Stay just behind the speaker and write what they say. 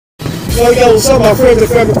Yo, what's up, my friends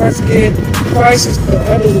and family? Once again, Christ is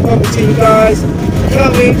coming to you guys,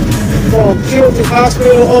 coming from Children's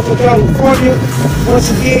Hospital, Oakland, California.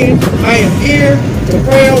 Once again, I am here to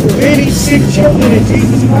pray over many sick children in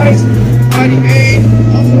Jesus Christ. Mighty name,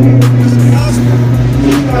 also here in Christian Hospital.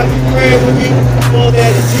 God, be praying with me, know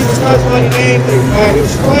that in Jesus Christ's mighty name, that by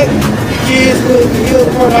His stripes, He is willing to heal.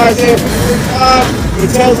 According to Isaiah 55, it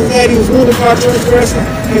tells us that He was wounded by our transgression,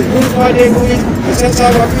 He was bruised by our iniquities, and sent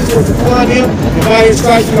out our peace was upon Him, and by His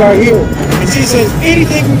stripes we are healed. And Jesus says,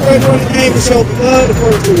 anything we pray for in His name, it shall be done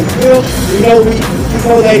according to His will. We know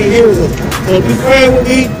that He hears us. So if you pray with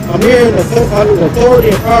me, I'm here in the authority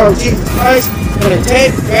and power of Jesus Christ. I'm going to take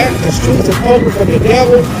back the streets of Oakland from the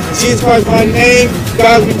devil. In Jesus Christ's mighty name,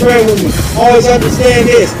 guys, be praying with me. Always understand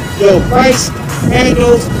this. Yo, Christ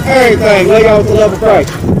handles everything. Lay out the love of Christ.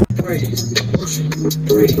 Praise, worship,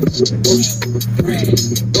 praise, worship,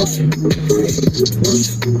 praise, worship, praise, worship,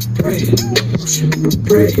 praise, worship,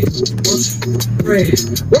 praise, worship, praise,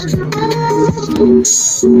 worship.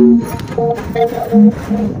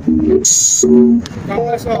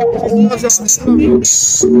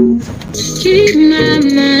 Keep my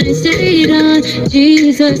mind stayed on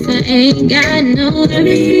Jesus. I ain't got no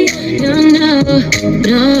worry.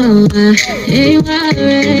 No, I ain't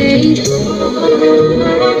worried.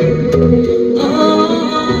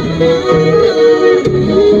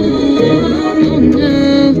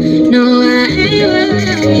 No, I ain't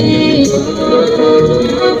worried.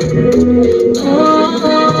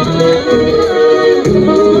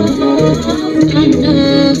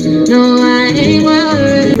 No, I ain't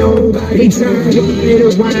worried. Nobody turned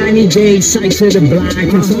a whiny day, sight to the blind,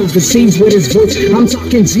 controls the seas with his voice. I'm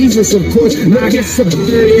talking Jesus, of course. I guess the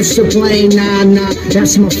bird is to blame. Nah,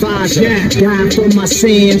 that's my father. Died for my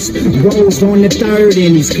sins, rose on the third,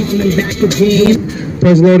 and he's coming back again.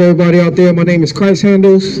 Praise the Lord, everybody out there. My name is Christ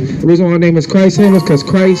Handles. The reason why my name is Christ Handles because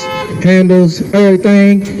Christ handles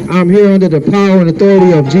everything. I'm here under the power and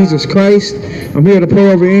authority of Jesus Christ. I'm here to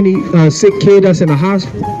pray over any sick kid that's in the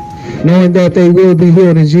hospital, knowing that they will be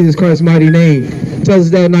healed in Jesus Christ's mighty name. It tells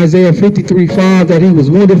us that in Isaiah 53:5 that He was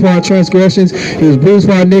wounded for our transgressions, He was bruised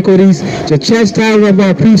for our iniquities. The chastisement of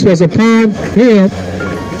our peace was upon Him,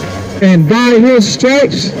 and by His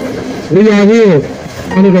stripes we are healed.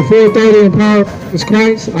 Under the full authority and power of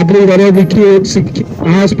Christ, I believe that every kid in the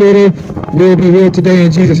hospital will be healed today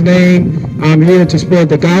in Jesus' name. I'm here to spread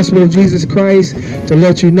the gospel of Jesus Christ, to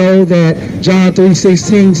let you know that John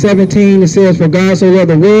 3:16, 17, it says, for God so loved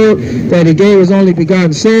the world that He gave His only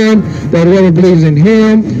begotten Son, that whoever believes in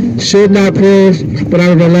Him should not perish, but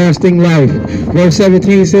have everlasting life. Verse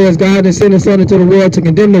 17 says, God has sent His Son into the world to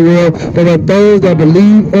condemn the world, but that those that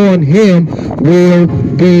believe on Him will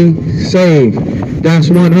be saved. That's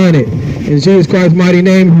 100. In Jesus Christ's mighty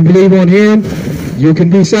name, if you believe on Him, you can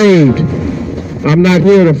be saved. I'm not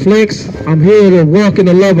here to flex. I'm here to walk in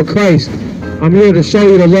the love of Christ. I'm here to show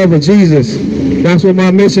you the love of Jesus. That's what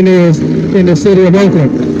my mission is in the city of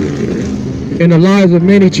Oakland. In the lives of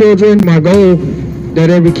many children, my goal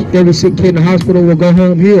that every sick kid in the hospital will go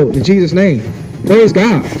home healed in Jesus' name. Praise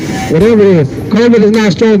God. Whatever it is. COVID is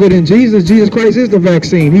not stronger than Jesus. Jesus Christ is the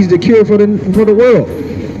vaccine. He's the cure for the world.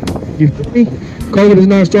 You feel me? COVID is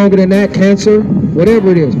not stronger than that. Cancer,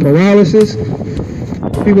 whatever it is, paralysis,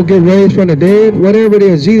 people get raised from the dead, whatever it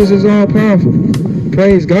is, Jesus is all powerful.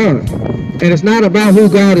 Praise God. And it's not about who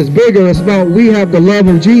God is bigger, it's about we have the love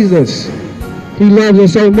of Jesus. He loves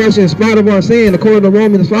us so much in spite of our sin, according to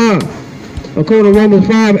Romans 5. According to Romans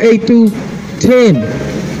 5, 8 through 10.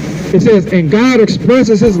 It says, and God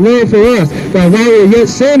expresses His love for us, that while we were yet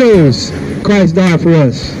sinners, Christ died for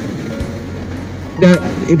us. That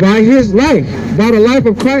by His life, by the life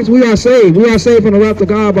of Christ, we are saved. We are saved from the wrath of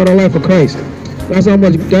God by the life of Christ. That's how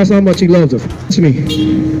much He loves us. Watch me.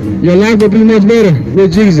 Your life will be much better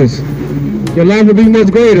with Jesus. Your life will be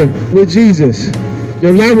much greater with Jesus.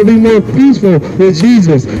 Your life will be more peaceful with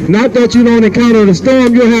Jesus. Not that you don't encounter the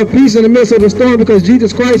storm, you'll have peace in the midst of the storm because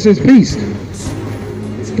Jesus Christ is peace.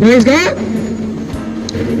 Praise God.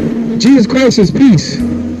 Jesus Christ is peace.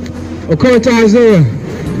 According to Isaiah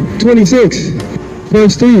 26,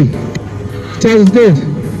 verse 3, tells us this,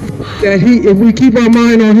 that if we keep our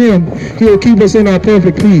mind on Him, He will keep us in our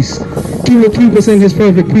perfect peace. He will keep us in His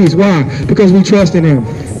perfect peace. Why? Because we trust in Him.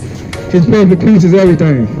 His perfect peace is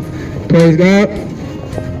everything. Praise God.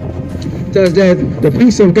 It says that the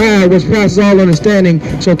peace of God, which passes all understanding,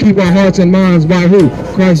 shall keep our hearts and minds by who?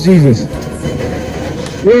 Christ Jesus.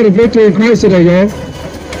 We're the victory in Christ today, y'all.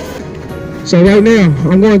 So right now,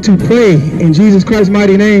 I'm going to pray in Jesus Christ's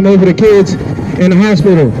mighty name over the kids in the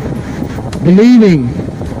hospital, believing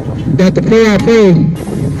that the prayer I pray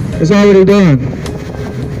is already done.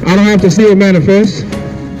 I don't have to see it manifest.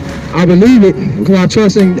 I believe it because I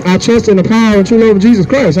trust in the power and true love of Jesus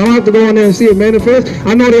Christ. I don't have to go in there and see it manifest.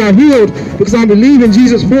 I know they are healed because I believe in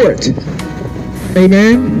Jesus for it.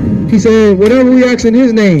 Amen. He said, whatever we ask in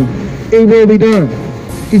his name, it will be done.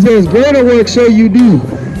 He says, greater work shall you do.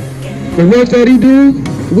 The work that he do,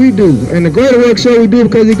 we do. And the greater work shall we do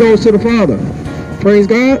because he goes to the Father. Praise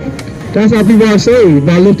God. That's how people are saved,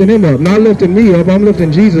 by lifting him up. Not lifting me up, I'm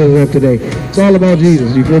lifting Jesus up today. It's all about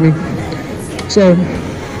Jesus, you feel me? So,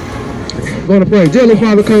 I'm going to pray. Dear Lord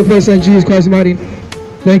Father, come first in Jesus Christ's mighty name.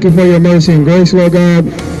 Thank you for your mercy and grace, Lord God.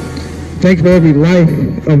 Thank you for every life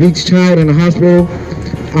of each child in the hospital.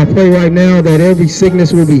 I pray right now that every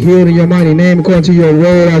sickness will be healed in your mighty name according to your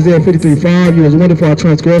word, Isaiah 53:5. You was wounded for our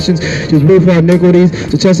transgressions, you was bruised for our iniquities,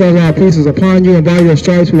 the chastisement of our peace is upon you, and by your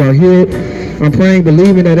stripes we are healed. I'm praying,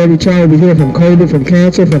 believing that every child will be healed from COVID, from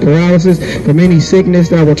cancer, from paralysis, from any sickness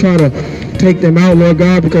that will try to take them out, Lord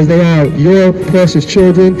God, because they are your precious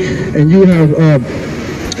children, and you have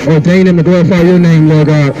ordained them to glorify your name, Lord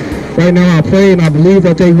God. Right now I pray and I believe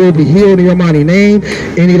that they will be healed in your mighty name.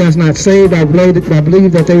 Any that's not saved, I believe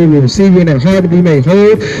that they will receive you in their heart to be made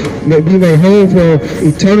whole for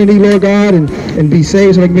eternity, Lord God, and be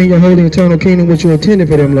saved so they can be in your holy eternal kingdom which you intended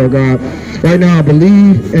for them, Lord God. Right now I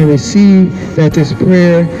believe and receive that this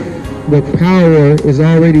prayer with power is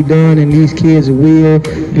already done and these kids will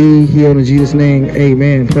be healed in Jesus' name.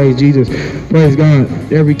 Amen. Praise Jesus. Praise God.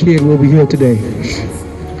 Every kid will be healed today.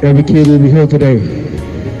 Every kid will be healed today.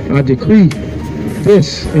 I decree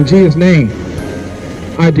this in Jesus' name.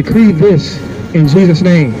 I decree this in Jesus'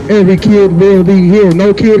 name. Every kid will be healed.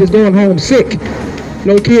 No kid is going home sick.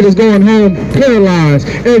 No kid is going home paralyzed.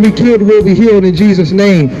 Every kid will be healed in Jesus'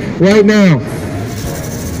 name. Right now.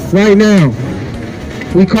 Right now.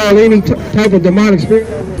 We call any type of demonic spirit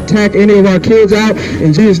attack any of our kids out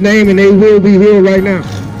in Jesus' name, and they will be healed right now.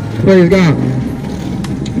 Praise God.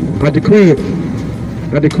 I decree it.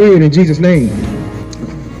 I decree it in Jesus' name.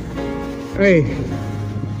 Hey,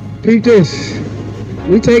 peep this.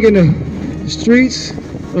 We taking the streets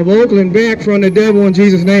of Oakland back from the devil in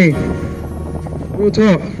Jesus' name. Real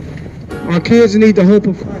talk. Our kids need the hope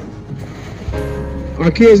of Christ. Our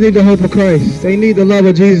kids need the hope of Christ. They need the love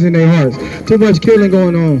of Jesus in their hearts. Too much killing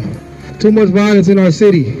going on. Too much violence in our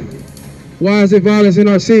city. Why is there violence in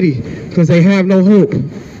our city? Because they have no hope.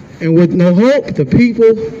 And with no hope, the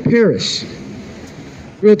people perish.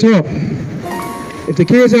 Real talk. If the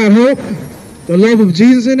kids had hope, the love of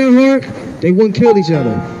Jesus in their heart, they wouldn't kill each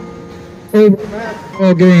other. Over a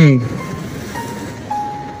basketball game.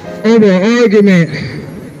 Over an argument.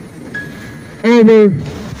 Over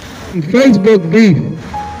Facebook beef.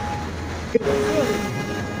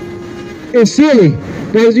 It's silly.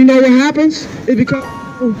 But you know what happens? It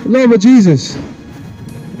becomes love of Jesus.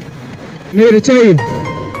 I'm here to tell you,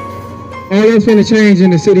 all that's going to change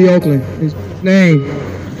in the city of Oakland. His name.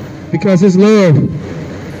 Because his love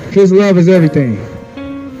is everything.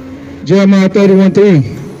 Jeremiah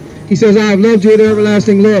 31:3. He says, I have loved you with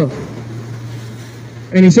everlasting love.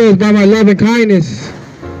 And he says, by my love and kindness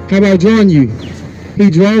have I drawn you. He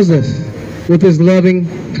draws us with his loving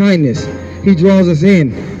kindness. He draws us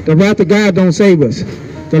in. The wrath of God don't save us.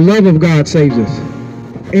 The love of God saves us.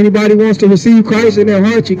 Anybody wants to receive Christ in their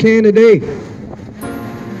heart, you can today.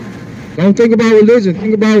 Don't think about religion.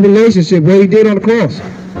 Think about a relationship, what he did on the cross.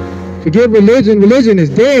 Forget religion. Religion is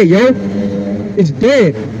dead, yo. It's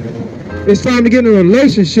dead. It's time to get in a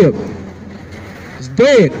relationship. It's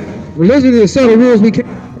dead. Religion is a set of rules we can't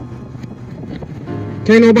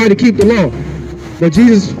nobody keep the law. But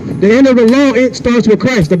Jesus, the end of the law, it starts with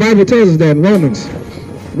Christ. The Bible tells us that in Romans.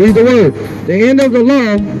 Read the word. The end of the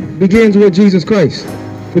law begins with Jesus Christ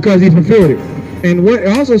because he fulfilled it. And what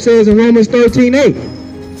it also says in Romans 13:8,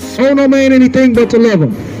 owe no man anything but to love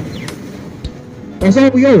him. That's all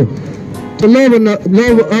we owe. To love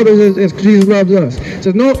others as Jesus loves us. It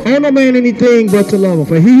says, owe no man anything but to love him.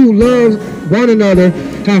 For he who loves one another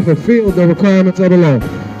have fulfilled the requirements of the law.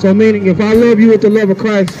 So meaning, if I love you with the love of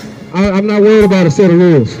Christ, I'm not worried about a set of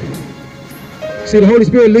rules. See, the Holy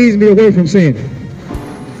Spirit leads me away from sin.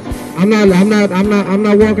 I'm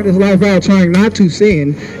not walking this life out trying not to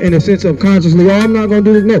sin in the sense of consciously, I'm not going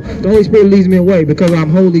to do this. No, the Holy Spirit leads me away because I'm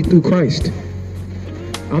holy through Christ.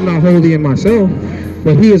 I'm not holy in myself,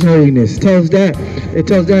 but he is holiness. It tells that in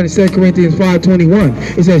 2 Corinthians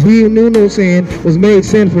 5:21. It says, he who knew no sin was made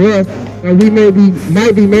sin for us, and we might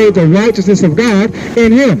be made the righteousness of God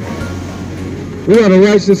in him. We are the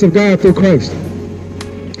righteousness of God through Christ.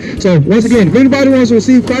 So once again, if anybody wants to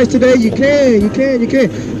receive Christ today, you can.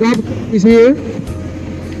 The opportunity is here.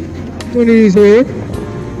 Opportunity is here.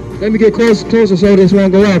 Let me get closer so this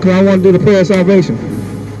won't go out because I want to do the prayer of salvation.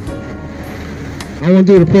 I want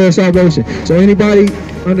to do the prayer of salvation. So anybody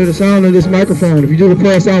under the sound of this microphone, if you do the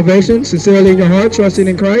prayer of salvation, sincerely in your heart, trusting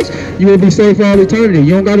in Christ, you will be saved for all eternity.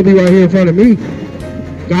 You don't got to be right here in front of me.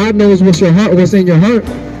 God knows what's in your heart.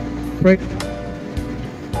 Pray.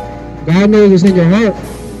 God knows what's in your heart.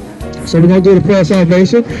 So we're going to do the prayer of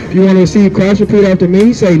salvation. If you want to receive Christ, repeat after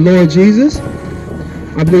me. Say, Lord Jesus,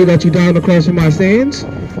 I believe that you died on the cross for my sins.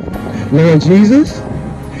 Lord Jesus,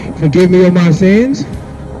 forgive me of my sins.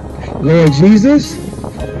 Lord Jesus,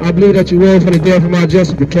 I believe that you rose from the dead for my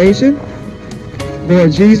justification.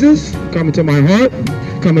 Lord Jesus, come into my heart,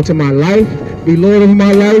 come into my life, be Lord of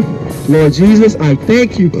my life. Lord Jesus, I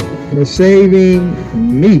thank you for saving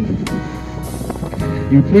me.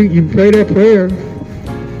 You pray that prayer,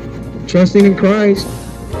 trusting in Christ,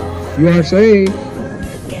 you are saved.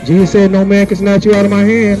 Jesus said, no man can snatch you out of my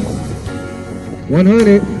hand.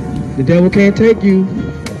 100, the devil can't take you.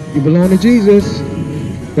 You belong to Jesus.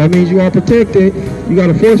 That means you are protected. You got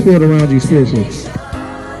a force field around you spiritually.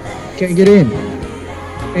 Can't get in.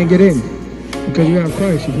 Can't get in. Because you have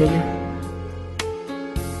Christ, you feel me?